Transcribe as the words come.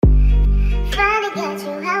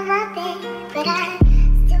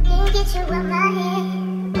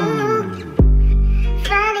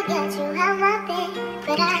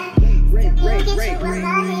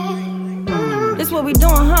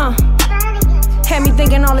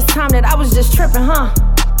thinking all this time that I was just tripping, huh?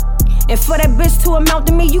 And for that bitch to amount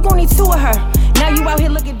to me, you gon' need two of her. Now you out here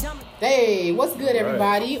looking dumb. Hey, what's good,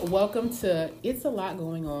 everybody? Right. Welcome to It's a Lot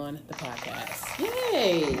Going On, the podcast.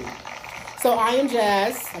 Yay! So I am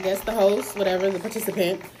Jazz, I guess the host, whatever, the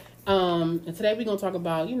participant. And today we're going to talk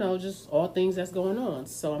about, just all things that's going on.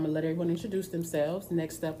 So I'm going to let everyone introduce themselves.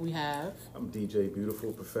 Next up we have... I'm DJ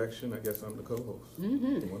Beautiful Perfection. I guess I'm the co-host.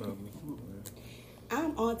 Mm-hmm. One of them.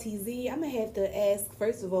 I'm Auntie Z. I'm going to have to ask,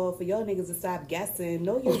 first of all, for y'all niggas to stop guessing.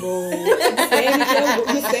 Know your role. You're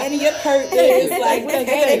standing your curtains. Like, what's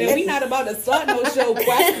happening? We're not about to start no show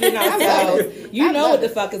questioning ourselves. You know what the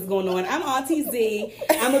fuck is going on. I'm Auntie Z.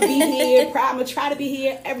 I'm going to be here. I'm going to try to be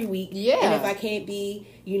here every week. Yeah. And if I can't be,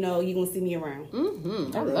 you're going to see me around.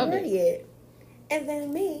 Mm-hmm. I love it. And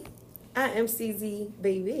then me. I am CZ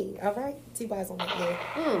Baby. All right? T-Boy's on that there.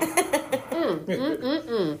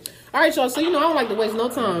 All right, y'all. So, I don't like to waste no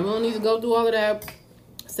time. We don't need to go through all of that.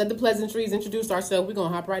 Said the pleasantries, introduce ourselves. We're going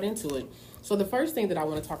to hop right into it. So, the first thing that I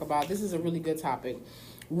want to talk about, this is a really good topic.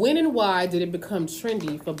 When and why did it become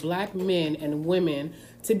trendy for black men and women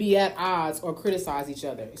to be at odds or criticize each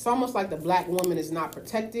other? It's almost like the black woman is not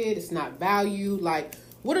protected. It's not valued. Like,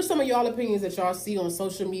 what are some of y'all opinions that y'all see on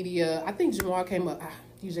social media? I think Jamal came up...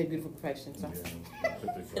 DJ Beautiful Perfection. So.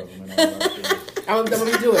 I'm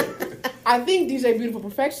gonna do it. I think DJ Beautiful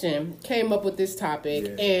Perfection came up with this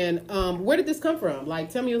topic, and where did this come from?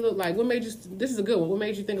 Like, tell me a little. Like, what made you? This is a good one. What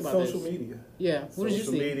made you think about social this? Media? Yeah. What did you see?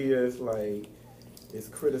 Social media is like it's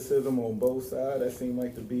criticism on both sides. That seemed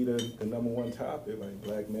like to be the number one topic. Like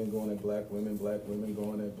black men going at black women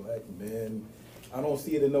going at black men. I don't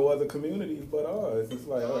see it in no other communities but ours. It's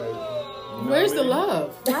like, all right. Where's the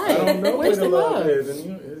love? Right. I don't know where the love is.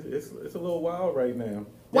 And it's a little wild right now.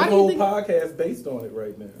 Why This do you whole think, podcast based on it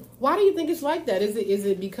right now. Why do you think it's like that? Is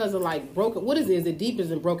it because of like broken? What is it? Is it deep?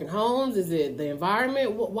 Is it broken homes? Is it the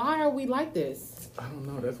environment? Why are we like this? I don't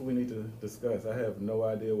know. That's what we need to discuss. I have no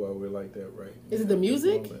idea why we're like that right now. Is it the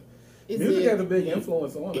music? Music has a big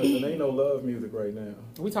influence on us, and ain't no love music right now.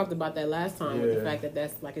 We talked about that last time with the fact that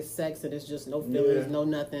that's like it's sex and it's just no feelings, no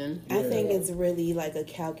nothing. I think it's really like a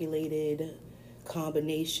calculated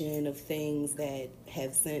combination of things that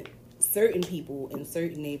have sent certain people in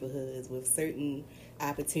certain neighborhoods with certain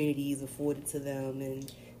opportunities afforded to them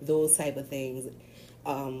and those type of things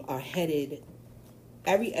are headed.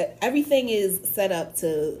 Everything is set up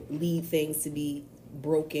to lead things to be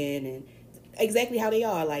broken and exactly how they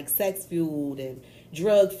are, like sex fueled and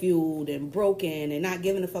drug fueled and broken and not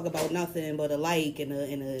giving a fuck about nothing but a like and a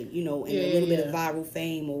little bit of viral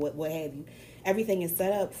fame or what have you. Everything is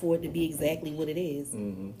set up for it to be exactly what it is.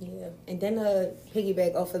 Mm-hmm. Yeah, and then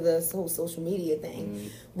piggyback off of the whole social media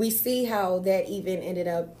thing, we see how that even ended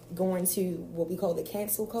up going to what we call the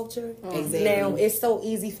cancel culture. Exactly. Now it's so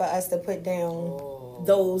easy for us to put down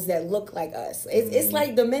those that look like us. It's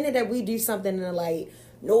like the minute that we do something and like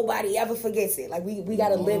nobody ever forgets it. Like we got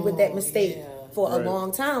to live with that mistake for a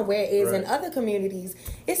long time. Whereas in other communities,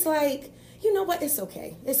 it's like, you know what? It's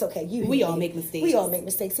okay. It's okay. We all make mistakes. We all make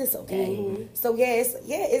mistakes. It's okay. Mm-hmm. So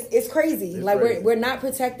it's crazy. It's like crazy. We're not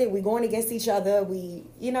protected. We're going against each other.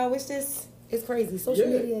 It's crazy. Social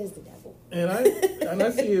media is the devil. And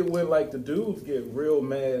I see it when like the dudes get real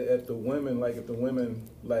mad at the women. Like if the women,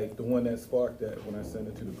 like the one that sparked that when I sent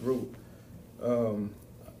it to the group,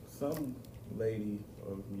 some lady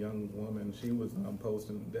or young woman, she was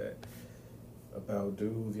posting that about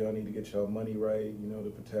dudes, y'all need to get your money right, to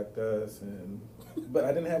protect us. But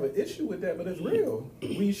I didn't have an issue with that, but it's real.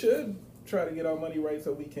 We should try to get our money right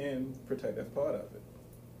so we can protect. That's part of it.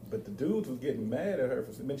 But the dudes was getting mad at her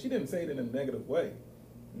she didn't say it in a negative way.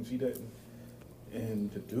 And she didn't. And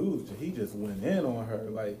the dudes, he just went in on her.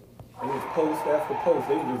 Like, it was post after post.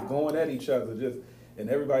 They were just going at each other, and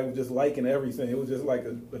everybody was just liking everything. It was just like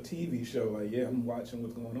a TV show. Like, I'm watching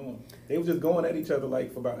what's going on. They were just going at each other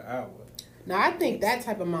like for about an hour. Now, I think that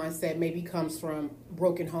type of mindset maybe comes from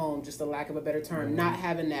broken home, just a lack of a better term, not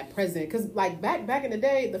having that present. Because, like, back in the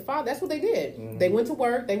day, the father, that's what they did. Mm-hmm. They went to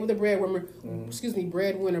work. They were the breadwinner.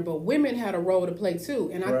 Breadwinner. But women had a role to play, too.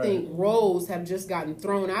 And I think roles have just gotten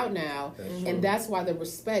thrown out now. And that's why the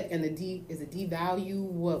respect and the devalue,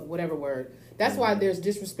 whatever word. That's why there's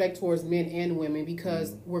disrespect towards men and women,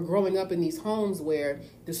 because we're growing up in these homes where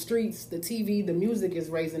the streets, the TV, the music is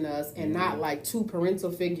raising us, and not like two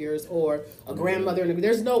parental figures or a grandmother.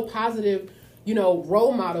 There's no positive,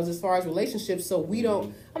 role models as far as relationships. So we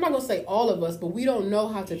don't, I'm not going to say all of us, but we don't know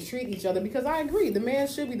how to treat each other, because I agree, the man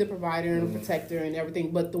should be the provider and the protector and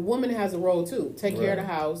everything, but the woman has a role too. Take care of the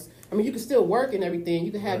house. I mean, you can still work and everything.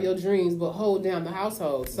 You can have your dreams, but hold down the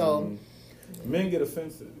household. So men get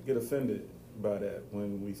offended by that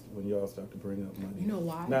when y'all start to bring up money. You know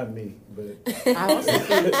why? Not me, but I also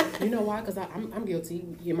think, you know why? Because I'm guilty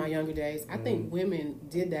in my younger days. I think women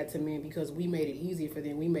did that to men because we made it easier for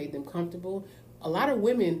them. We made them comfortable. A lot of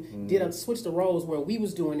women did switch the roles where we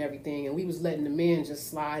was doing everything and we was letting the men just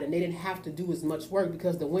slide and they didn't have to do as much work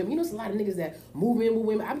because the women, there's a lot of niggas that move in with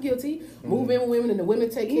women. I'm guilty. Move in with women and the women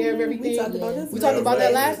take care of everything. We talked about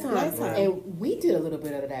that last time. And we did a little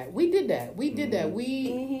bit of that. We did that.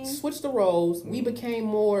 We switched the roles. We became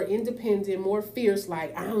more independent, more fierce,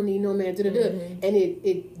 like, I don't need no man, and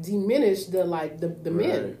it diminished the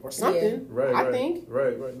men or something. I think.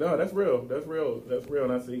 Right. No, that's real.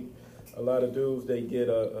 And I see a lot of dudes, they get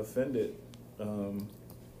offended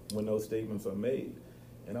when those statements are made,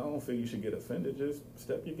 and I don't think you should get offended. Just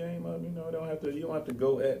step your game up. You don't have to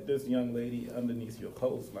go at this young lady underneath your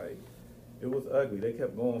post. Like, it was ugly. They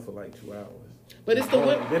kept going for like 2 hours. But it's the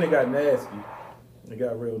women. Then it got nasty. It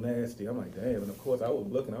got real nasty. I'm like, damn. And of course, I was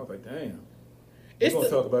looking. I was like, damn. We're going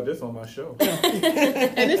to talk about this on my show.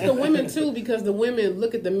 And it's the women, too, because the women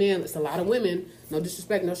look at the men. It's a lot of women, no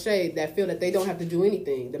disrespect, no shade, that feel that they don't have to do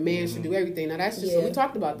anything. The man should do everything. Now, that's just, we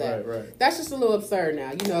talked about that. Right. That's just a little absurd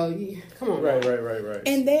now. Come on. Right.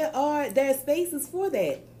 And there are spaces for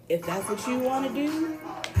that. If that's what you want to do,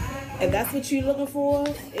 if that's what you're looking for,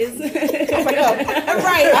 is right. All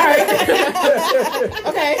right.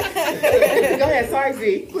 Okay. Go ahead. Sorry,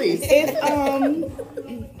 Z. Please.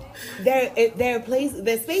 If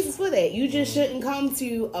there's spaces for that. You just shouldn't come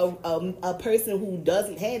to a person who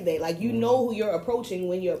doesn't have that. Like, you know who you're approaching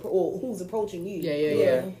when or who's approaching you.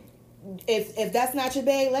 Yeah. If that's not your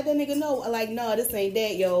bag, let that nigga know. Like, no, this ain't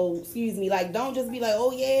that, yo. Excuse me. Like, don't just be like,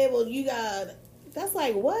 oh yeah, well you got. That's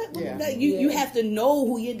like what? Yeah. You have to know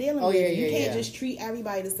who you're dealing with. You can't just treat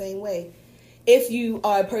everybody the same way. If you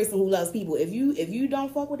are a person who loves people, if you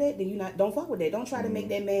don't fuck with that, then don't fuck with that. Don't try to make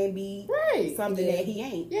that man be something that he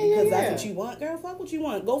ain't. Because that's what you want, girl. Fuck what you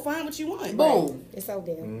want. Go find what you want. Boom. Right. It's out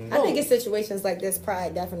there. I think in situations like this,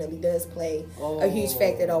 pride definitely does play a huge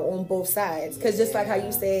factor though on both sides. Because just like how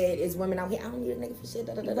you said, is women out here, I don't need a nigga for shit,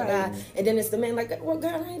 and then it's the men like, well,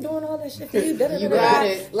 girl, I ain't doing all that shit for you. You got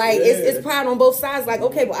it. Like it's pride on both sides. Like,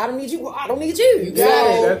 okay, well, I don't need you. Well, I don't need you. You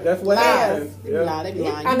got it. That's what happens. They be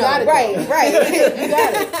lying. I know. Right. You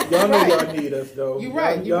got it. Y'all know y'all need us, though. You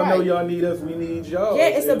right. Y'all know y'all need us. We need y'all. Yeah,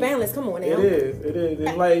 it's a balance. Come on now. It is.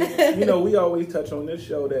 It's like, we always touch on this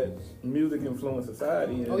show that music influences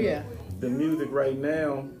society. And the music right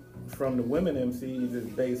now from the women MCs is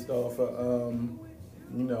based off of,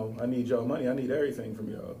 I need y'all money. I need everything from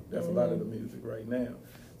y'all. That's a lot of the music right now.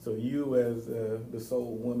 So you as the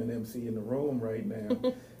sole woman MC in the room right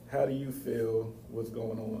now, how do you feel what's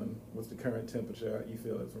going on? What's the current temperature? You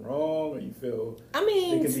feel it's wrong, or you feel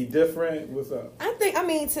it can be different? What's up? I think,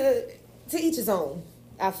 to each his own,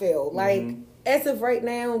 I feel. Like, as of right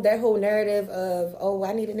now, that whole narrative of, oh,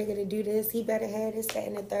 I need a nigga to do this, he better have this, that,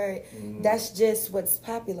 and the third, that's just what's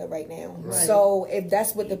popular right now. Right. So if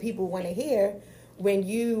that's what the people want to hear, when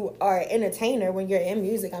you are an entertainer, when you're in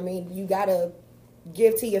music, you got to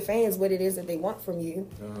give to your fans what it is that they want from you.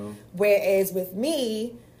 Whereas with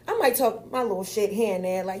me, I might talk my little shit here and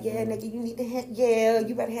there, like, yeah, nigga, you need to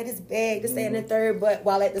you better have this bag, this, that, and the third. But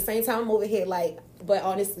while at the same time, I'm over here like, but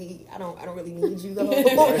honestly, I don't really need you though.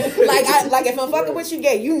 like if I'm fucking with you,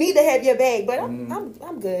 you need to have your bag. But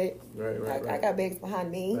I'm good. Right. I got bags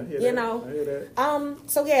behind me. I hear that.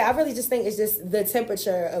 So yeah, I really just think it's just the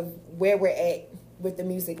temperature of where we're at with the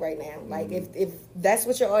music right now. Like, if that's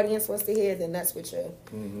what your audience wants to hear, then that's what you're,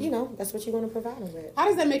 that's what you're going to provide them with. How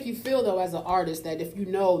does that make you feel, though, as an artist, that if you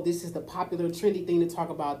know this is the popular, trendy thing to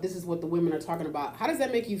talk about, this is what the women are talking about, how does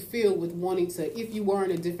that make you feel with wanting to, if you were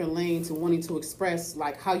in a different lane, to wanting to express,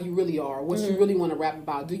 like, how you really are, what you really want to rap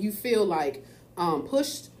about? Do you feel, like,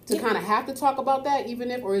 pushed to kind of have to talk about that,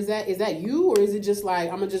 even if, or is that you, or is it just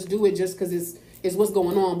like, I'm going to just do it just because it's what's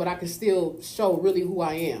going on, but I can still show really who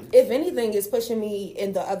I am? If anything, it's pushing me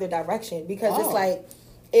in the other direction, because it's like,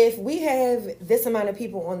 if we have this amount of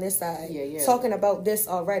people on this side talking about this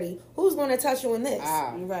already, who's going to touch on this?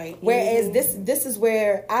 Right. Whereas this is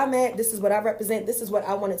where I'm at, this is what I represent, this is what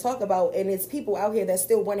I want to talk about, and it's people out here that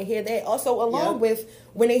still want to hear that also, along with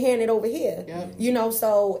when they're hearing it over here.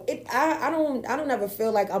 So I don't ever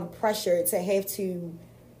feel like I'm pressured to have to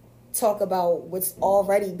talk about what's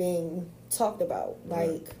already being talked about.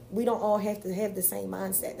 Like, we don't all have to have the same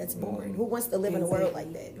mindset. That's boring. Who wants to live in a world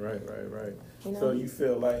like that? Right. So you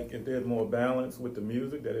feel like if there's more balance with the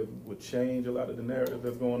music, that it would change a lot of the narrative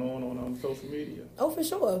that's going on social media? Oh, for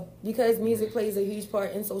sure. Because music plays a huge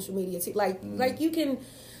part in social media too. Like you can,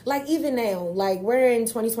 like, even now, like, we're in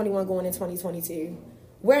 2021 going in 2022.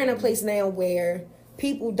 We're in a place now where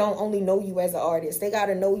people don't only know you as an artist; they got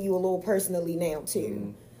to know you a little personally now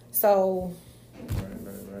too. So, right.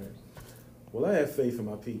 Well, I have faith in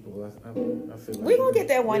my people. I feel like we're gonna get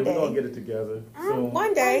there one day. We're gonna get it together soon.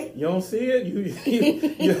 One day. You don't see it?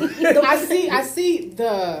 I see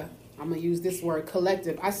the. I'm gonna use this word,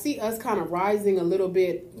 collective. I see us kind of rising a little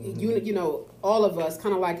bit. You know, all of us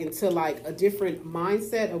kind of like into like a different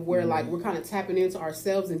mindset of where like we're kind of tapping into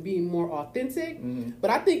ourselves and being more authentic. But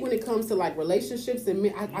I think when it comes to like relationships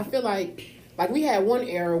and I feel like we had one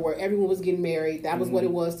era where everyone was getting married. That was what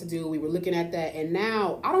it was to do. We were looking at that, and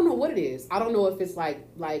now I don't know what it is. I don't know if it's like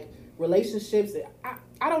relationships.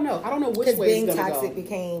 I don't know. I don't know which way it's gonna go. Being toxic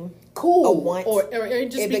became cool, want, or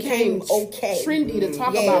it just became okay, trendy to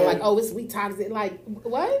talk about. Like, oh, we toxic. Like,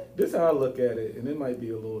 what? This is how I look at it, and it might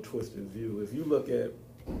be a little twisted view. If you look at,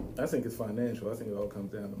 I think it's financial. I think it all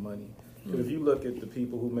comes down to money. But if you look at the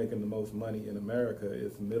people who making the most money in America,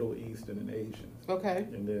 it's Middle Eastern and Asians. Okay.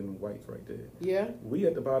 And then whites right there. Yeah. We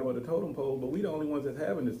at the bottom of the totem pole, but we the only ones that's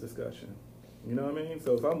having this discussion. You know what I mean?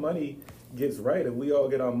 So if our money gets right, if we all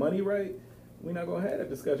get our money right, we're not going to have that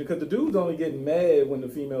discussion. Because the dudes only get mad when the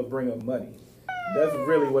females bring up money. That's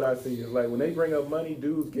really what I see. It's like when they bring up money,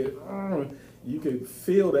 dudes get, you can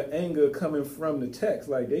feel the anger coming from the text.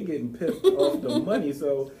 Like they getting pissed off the money.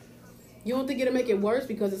 So you don't think it'll make it worse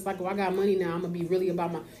because it's like, well, I got money now. I'm going to be really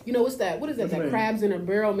about my, what's that? What is that? That crabs in a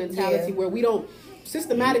barrel mentality where we don't,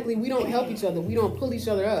 systematically, we don't help each other. We don't pull each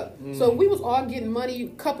other up. So if we was all getting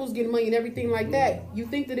money, couples getting money and everything like that, you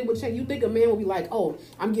think that it would change? You think a man would be like, oh,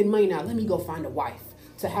 I'm getting money now. Let me go find a wife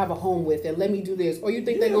to have a home with and let me do this. Or you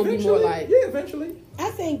think they're going to be more like... Yeah, eventually.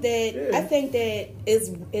 I think that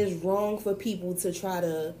it's wrong for people to try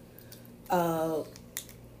to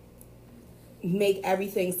make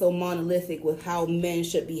everything so monolithic with how men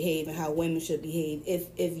should behave and how women should behave.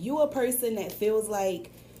 If you're a person that feels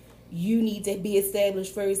like you need to be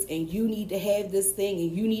established first and you need to have this thing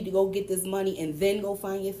and you need to go get this money and then go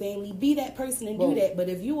find your family, be that person and do that. But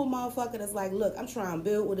if you a motherfucker that's like, look, I'm trying to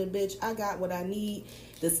build with a bitch, I got what I need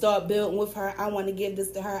to start building with her, I want to give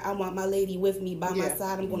this to her, I want my lady with me by my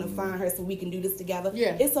side, I'm going to find her so we can do this together.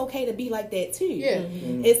 It's okay to be like that too.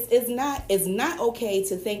 It's not okay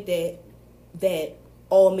to think that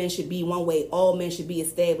all men should be one way, all men should be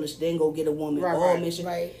established, then go get a woman. Men should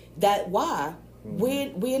that why?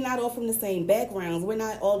 We're not all from the same backgrounds. We're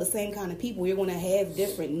not all the same kind of people. We're going to have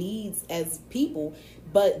different needs as people.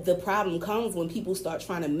 But the problem comes when people start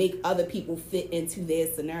trying to make other people fit into their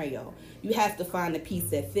scenario. You have to find a piece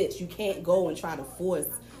that fits. You can't go and try to force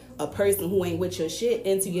a person who ain't with your shit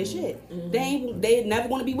into your shit. They're never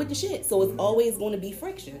going to be with the shit. So it's always going to be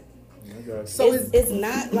friction. So it's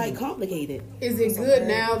not like complicated. Is it good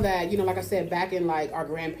now that, like I said, back in like our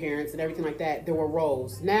grandparents and everything like that, there were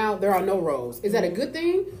roles. Now there are no roles. Is that a good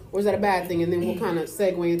thing or is that a bad thing? And then we'll kind of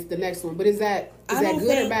segue into the next one. But is that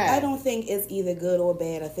good or bad? I don't think it's either good or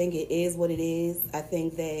bad. I think it is what it is. I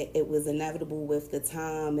think that it was inevitable with the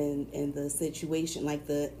time and the situation, like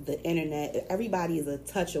the internet. Everybody is a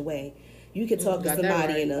touch away. You could talk to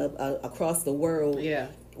somebody across the world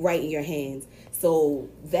right in your hands. So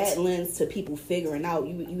that lends to people figuring out.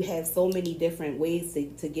 You have so many different ways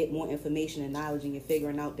to get more information and knowledge, and you're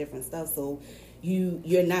figuring out different stuff. So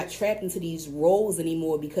you're not trapped into these roles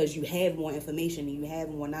anymore because you have more information and you have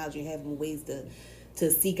more knowledge. You have more ways to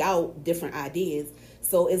seek out different ideas.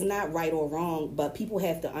 So it's not right or wrong, but people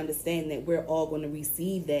have to understand that we're all going to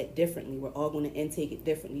receive that differently. We're all going to intake it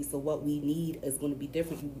differently. So what we need is going to be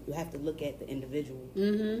different. You have to look at the individual.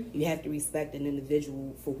 You have to respect an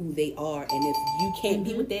individual for who they are. And if you can't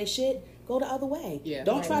be with their shit, go the other way.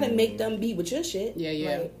 Don't try to make them be with your shit.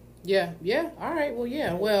 Yeah. All right. Well,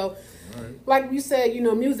 yeah. Well, like you said,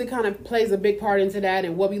 music kind of plays a big part into that,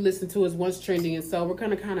 and what we listen to is what's trending. And so we're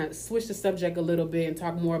going to kind of switch the subject a little bit and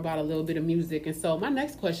talk more about a little bit of music. And so my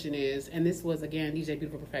next question is, and this was, again, DJ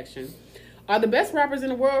Beautiful Perfection, are the best rappers in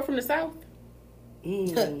the world from the South?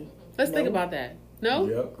 Let's think about that. No?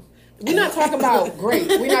 Yep. We're not talking about great.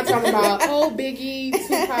 We're not talking about, Biggie,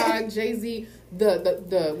 Tupac, Jay-Z.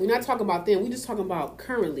 We're not talking about them. We're just talking about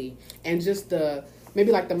currently and just maybe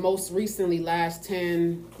like the most recently last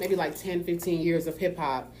 10, 15 years of hip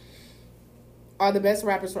hop. Are the best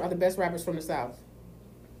rappers from the South?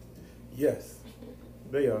 Yes,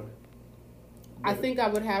 they are. I think I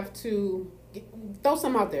would have to throw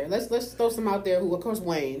some out there. Let's throw some out there. Who, of course,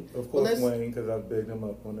 Wayne. Of course, Wayne, because I've bigged him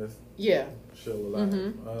up on this show a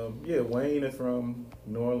lot. Wayne is from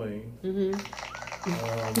New Orleans.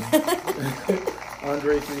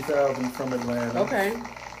 Andre 3000 from Atlanta. Okay.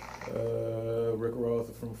 Rick Ross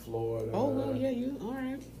is from Florida. Oh, well, yeah, you all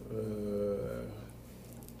right.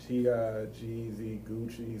 T.I., Jeezy,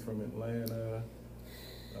 Gucci's from Atlanta.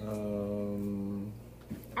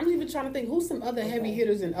 I'm even trying to think who's some other heavy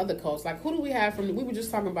hitters in other coasts. Like who do we have from? We were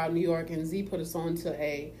just talking about New York, and Z put us on to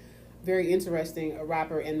a very interesting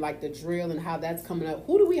rapper and like the drill and how that's coming up.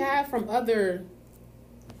 Who do we have from other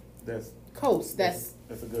coasts? That's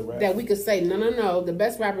a good rapper that we could say no. The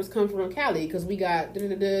best rappers come from Cali because we got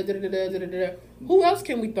da-da-da-da-da-da-da-da. Who else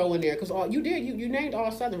can we throw in there? Because you named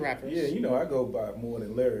all Southern rappers. Yeah, I go by more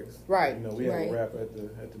than lyrics. Right. We have a rapper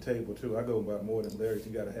at the table too. I go by more than lyrics.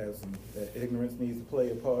 You got to have some that ignorance needs to play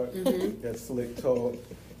a part. Mm-hmm. That slick talk.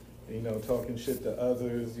 Talking shit to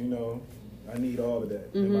others. I need all of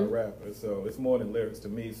that in my rapper. So it's more than lyrics to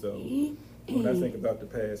me. So when I think about the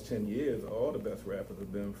past 10 years, all the best rappers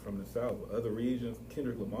have been from the South. Other regions,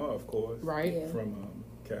 Kendrick Lamar, of course, right, from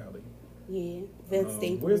Cali. Yeah, Vince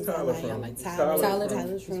Staples. Where's Tyler from?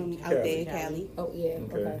 Tyler's from out there, Cali. Oh yeah.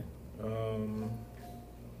 Okay.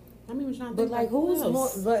 I'm even trying to think. But like,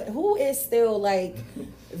 who is still like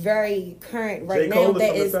very current right now?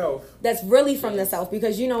 That's really from the South,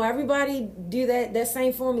 because everybody do that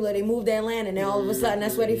same formula. They move to Atlanta, and now all of a sudden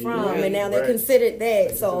that's where they from, and now they're considered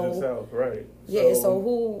that. So the South, right? Yeah. So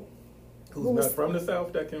who's not from the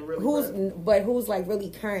South that can really who's like really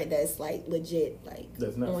current, that's like legit, like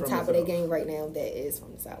that's not on top of their game right now, that is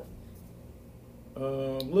from the South?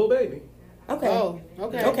 Lil Baby. Okay. Oh,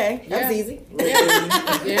 okay. Okay. That was easy.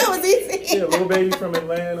 That was easy. Yeah, Lil Baby from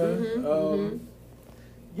Atlanta.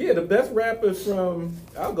 Yeah, the best rappers from,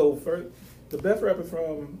 I'll go first. The best rappers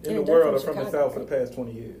from in the world are from the South for the past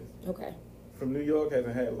 20 years. Okay. From New York,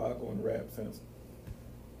 hasn't had Lock on rap since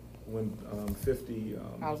when 50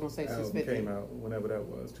 I was gonna say album 50 came out, whenever that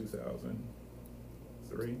was,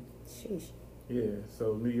 2003. Sheesh. Yeah,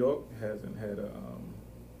 so New York hasn't had a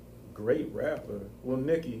great rapper. Well,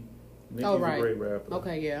 Nicki's a great rapper.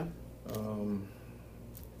 Okay, yeah.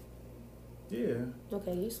 Yeah.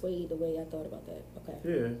 Okay, you swayed the way I thought about that. Okay.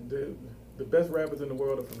 Yeah, the best rappers in the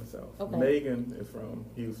world are from the South. Okay. Megan is from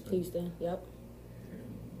Houston. Houston, yep.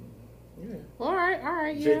 Yeah. All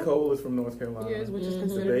right. J. Cole is from North Carolina. Yes, which is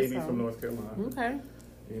considered The Baby from North Carolina. Okay.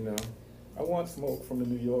 I want smoke from the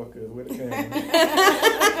New Yorkers with a can.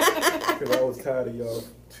 Because I was tired of y'all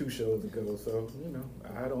 2 shows ago. So,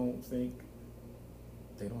 I don't think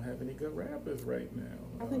they don't have any good rappers right now.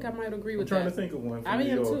 I think I might agree with that. I'm trying to think of one from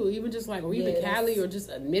New York. too. Even just like, or even Cali, or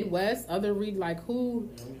just Midwest, other who's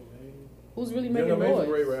really making noise? Young a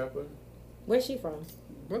great rapper. Where's she from?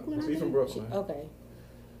 Brooklyn. She's from Brooklyn. Okay.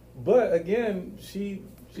 But again, she's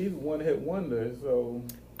one-hit wonder. So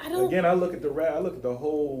I look at the rap. I look at the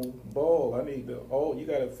whole ball. I need you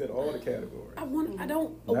got to fit all the categories. A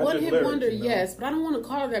one-hit wonder, yes, but I don't want to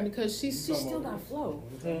call her that because she still got flow.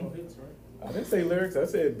 Mm-hmm. I didn't say lyrics. I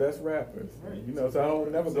said best rappers. So I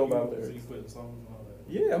don't never go by lyrics. So you putting songs and all that?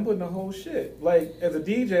 Yeah, I'm putting the whole shit. Like, as a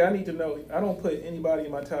DJ, I need to know. I don't put anybody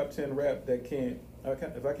in my top 10 rap that can't.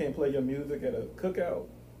 If I can't play your music at a cookout,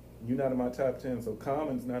 you're not in my top 10. So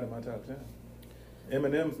Common's not in my top 10.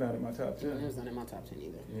 Eminem's not in my top 10. Eminem's not in my top 10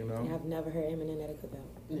 either. I've never heard Eminem at a cookout.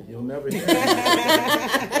 No. You'll never hear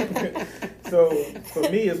it. So for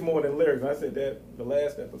me, it's more than lyrics. And I said that the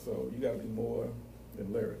last episode. You got to be more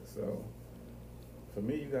than lyrics. So for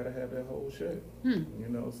me, you got to have that whole shit.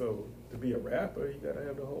 So to be a rapper, you got to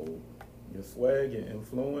have your swag, your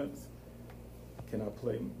influence. Can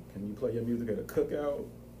you play your music at a cookout?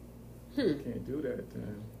 You can't do that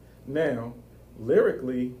then. Now,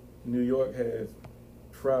 lyrically, New York has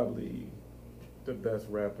probably the best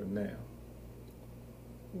rapper now.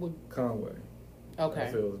 Conway. Okay.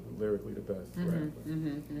 I feel is lyrically the best rapper.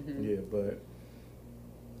 Yeah, but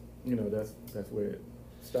that's where it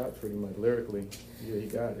stops pretty much. Lyrically, yeah, he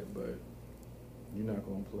got it, but you're not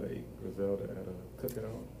gonna play Griselda at a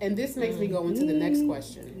cookout. And this makes me go into the next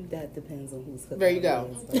question. That depends on who's cooking. There you go.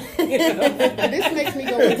 This makes me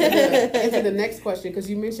go into the next question, because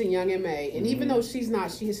you mentioned Young M.A. And even though she's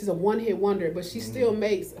a one-hit wonder, but she still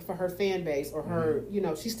makes for her fan base or her,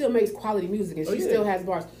 she still makes quality music, and she still has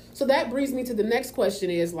bars. So that brings me to the next question: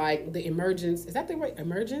 is like the emergence. Is that the right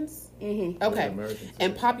emergence? Mm-hmm. Okay. Emergence.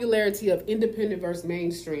 And popularity of independent versus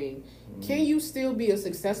mainstream. Can you still be a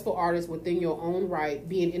successful artist within your own right,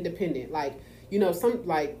 being independent? Like,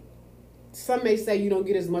 some may say you don't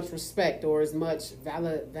get as much respect or as much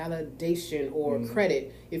validation or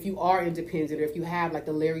credit if you are independent, or if you have like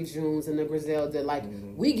the Larry Junes and the Griselda. Like,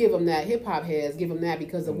 we give them that, hip hop heads give them that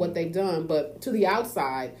because of what they've done. But to the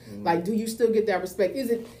outside, like, do you still get that respect?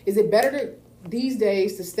 Is it better these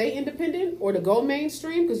days to stay independent or to go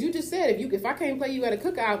mainstream? Because you just said if I can't play you at a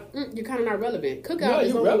cookout, you're kind of not relevant. Cookout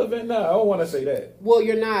is you're relevant. No, I don't want to say that. Well,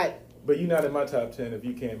 you're not. But you're not in my top 10 if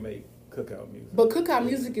you can't make cookout music. But cookout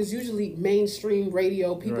music is usually mainstream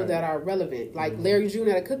radio, people that are relevant. Like Larry June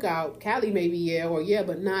at a cookout, Cali maybe,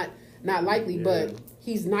 but not likely. Yeah. But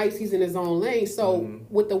he's nice, he's in his own lane. So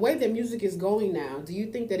with the way that music is going now, do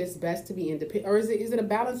you think that it's best to be independent, or is it a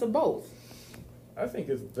balance of both? I think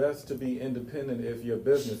it's best to be independent if your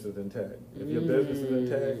business is intact. If your business is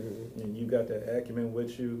intact and you got that acumen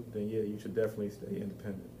with you, then yeah, you should definitely stay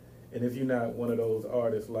independent. And if you're not one of those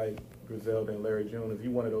artists like Griselda and Larry June, if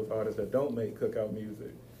you're one of those artists that don't make cookout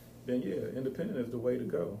music, then yeah, independent is the way to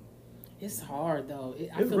go. It's hard though.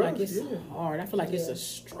 I It's feel rough, like it's yeah. hard. I feel like it's a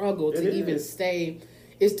struggle to It even is. stay.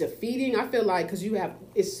 It's defeating. I feel like because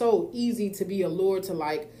it's so easy to be allured to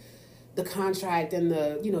like the contract and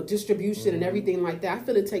the distribution and everything like that. I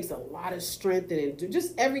feel it takes a lot of strength and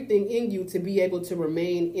just everything in you to be able to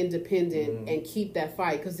remain independent and keep that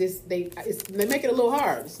fight, because they make it a little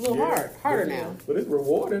hard. It's a little harder now. But it's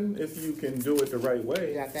rewarding if you can do it the right way.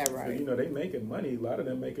 You got that right. So, they making money. A lot of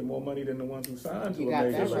them making more money than the ones who signed to You a got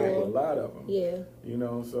major that label. right. A lot of them.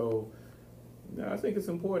 Yeah. So I think it's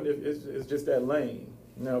important. It's just that lane.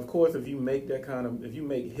 Now, of course, if you make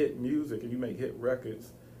hit music, if you make hit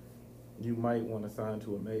records, you might want to sign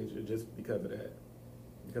to a major just because of that.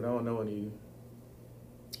 Because I don't know any.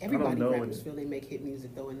 Everybody rappers feel they make hit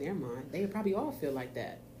music though in their mind. They probably all feel like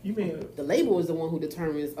that. You mean the label is the one who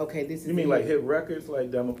determines? Okay, this is. You mean like hit records,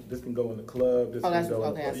 like this can go in the club. This can go.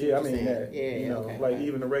 Okay. Yeah, I mean that. Yeah, okay, like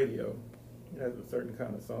even the radio, it has a certain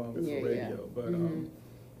kind of song. It's a radio, but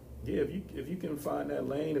if you can find that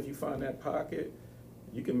lane, if you find that pocket,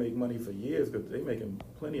 you can make money for years, because they're making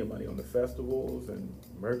plenty of money on the festivals, and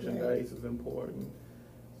merchandise is important.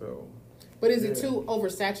 So. But is it too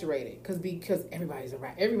oversaturated? Because everybody's a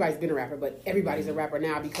rapper. Everybody's been a rapper, but everybody's a rapper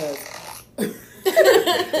now because.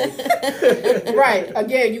 Right.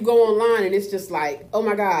 Again, you go online and it's just like, oh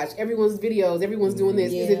my gosh, everyone's videos, everyone's doing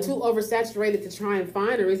this. Yeah. Is it too oversaturated to try and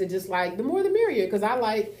find, or is it just like the more the merrier? Because I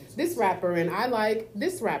like this rapper and I like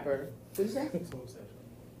this rapper. What did you say?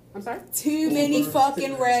 I'm sorry? Too many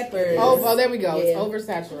fucking rappers. Oh, there we go. Yeah. It's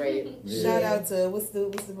oversaturated. Yeah. Shout out to what's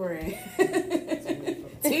the brand?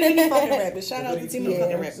 Too many fucking rappers. Shout out to too many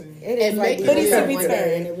fucking rappers. It is And like make you hoodies wake up every one day time.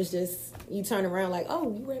 and it was just you turn around like,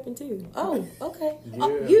 oh, you rapping too. Oh, okay. Yeah.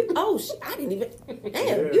 I didn't even.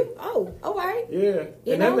 Damn, Yeah. all right. Yeah,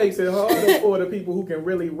 You and know? that makes it harder for the people who can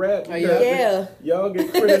really rap. Oh, Because yeah. y'all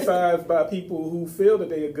get criticized by people who feel that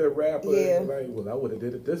they a good rapper. Yeah. And like, well, I would have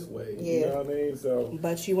did it this way. Yeah. You know what I mean? So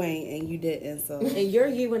But you ain't, and you didn't. So And you're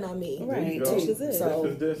you and I'm me. there you right, go. this is it. So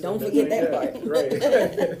This is don't this forget ain't that part.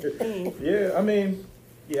 Right. Yeah, I mean,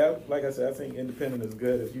 yeah, like I said, I think independent is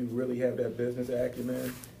good if you really have that business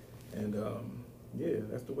acumen, and yeah,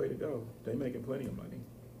 that's the way to go. They making plenty of money,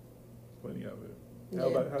 plenty of it. How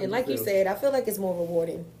Yeah. do And like you feel? said, I feel like it's more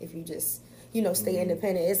rewarding if you just, stay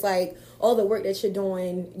independent. It's like all the work that you're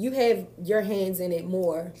doing, you have your hands in it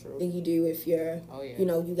more than you do if you're,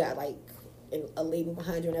 you got like a label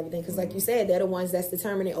behind you and everything. Because like you said, they're the ones that's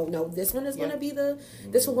determining, oh no, this one is going to be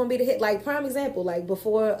this one going to be the hit. Like prime example, like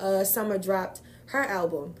before Summer dropped her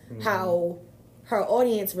album, how her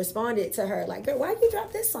audience responded to her like, girl, why you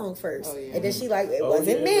drop this song first? And then she like, it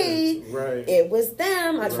wasn't me. Right. It was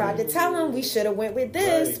them. I tried to tell them we should have went with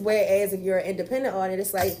this. Right. Whereas if you're an independent artist,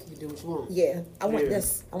 it's like, You do what you want. yeah, I want Yeah.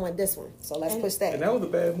 this. I want this one. So let's push that. And that was a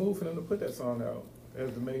bad move for them to put that song out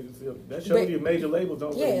as the major. That shows you major labels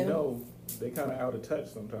don't really know. They kind of out of touch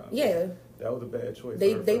sometimes. Yeah. That was a bad choice.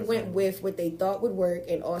 They for her they first went song. with what they thought would work,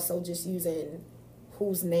 and also just using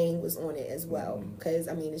whose name was on it as well. Because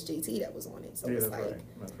I mean, it's JT that was on it, so Yeah, it's that's like, right.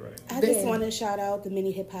 That's right. I just want to shout out the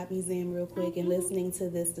Mini Hip Hop Museum real quick and listening to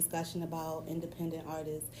this discussion about independent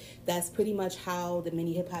artists. That's pretty much how the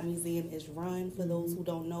Mini Hip Hop Museum is run. For those who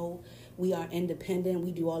don't know, we are independent.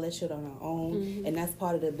 We do all that shit on our own, and that's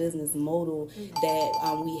part of the business model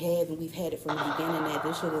that we have, and we've had it from the beginning. That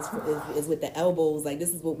this shit is with the elbows. Like, this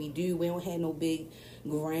is what we do. We don't have no big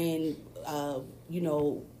grand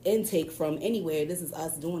intake from anywhere. This is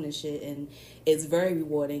us doing this shit, and it's very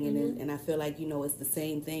rewarding. And I feel like it's the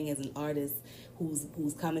same thing as an artist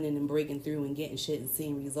who's coming in and breaking through and getting shit and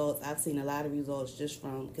seeing results. I've seen a lot of results just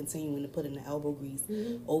from continuing to put in the elbow grease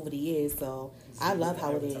over the years. So I love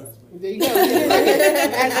how it is. There you go.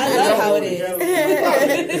 I love how it is.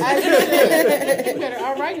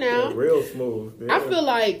 All right now. Real smooth. Yeah. I feel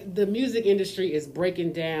like the music industry is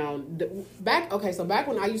breaking down. Back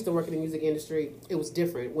when I used to work in the music industry, it was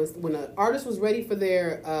different. When an artist was ready for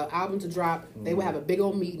their album to drop, they would have a big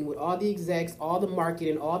old meeting with all the execs, all the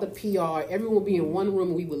marketing, all the PR. Everyone would be be in one room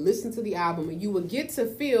and we would listen to the album, and you would get to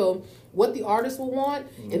feel what the artist will want,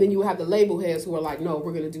 and then you would have the label heads who are like, no,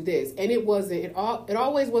 we're going to do this. And it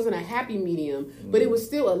always wasn't a happy medium, but it was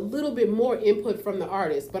still a little bit more input from the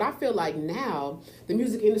artist. But I feel like now the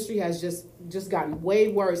music industry has just gotten way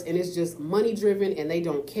worse, and it's just money driven, and they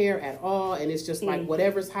don't care at all, and it's just like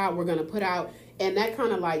whatever's hot we're going to put out, and that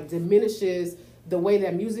kind of like diminishes the way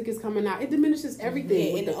that music is coming out. It diminishes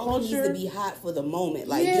everything. And the it only culture needs to be hot for the moment.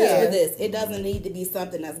 Like, just for this. It doesn't need to be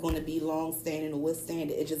something that's going to be long-standing or withstand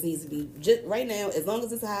it. It just needs to be, just right now, as long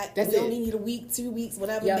as it's hot, we only need a week, 2 weeks,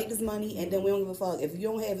 whatever, make this money, and then we don't give a fuck. If you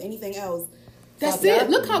don't have anything else, that's it.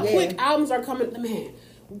 Look how quick albums are coming. Man,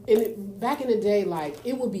 back in the day, like,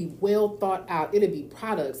 it would be well thought out. It'd be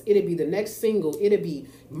products. It'd be the next single. It'd be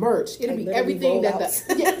merch. It'd be everything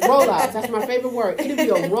rollouts. That's my favorite word. It'd be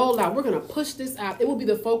a rollout. We're gonna push this out. It would be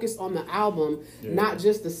the focus on the album, not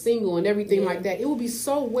just the single and everything like that. It would be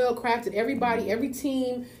so well crafted. Every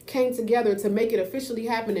team came together to make it officially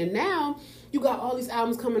happen. And now you got all these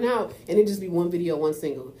albums coming out, and it just be one video, one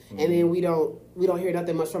single, and then we don't hear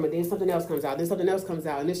nothing much from it. Then something else comes out. Then something else comes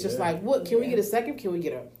out, and it's just like, what? Can we get a second? Can we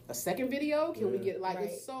get a second video? Can we get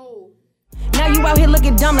it's so. Now you out here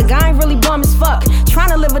looking dumb, like I ain't really bum as fuck. Trying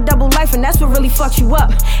to live a double life, and that's what really fucked you up.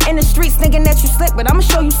 In the streets thinking that you slick, but I'ma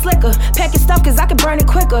show you slicker. Packing stuff cause I can burn it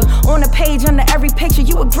quicker. On the page, under every picture,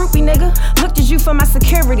 you a groupie, nigga. Looked at you for my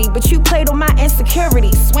security, but you played on my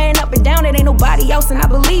insecurities. Swearing up and down it ain't nobody else, and I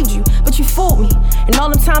believed you, but you fooled me. And all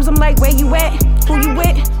them times I'm like, where you at? Who you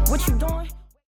with? What you doing?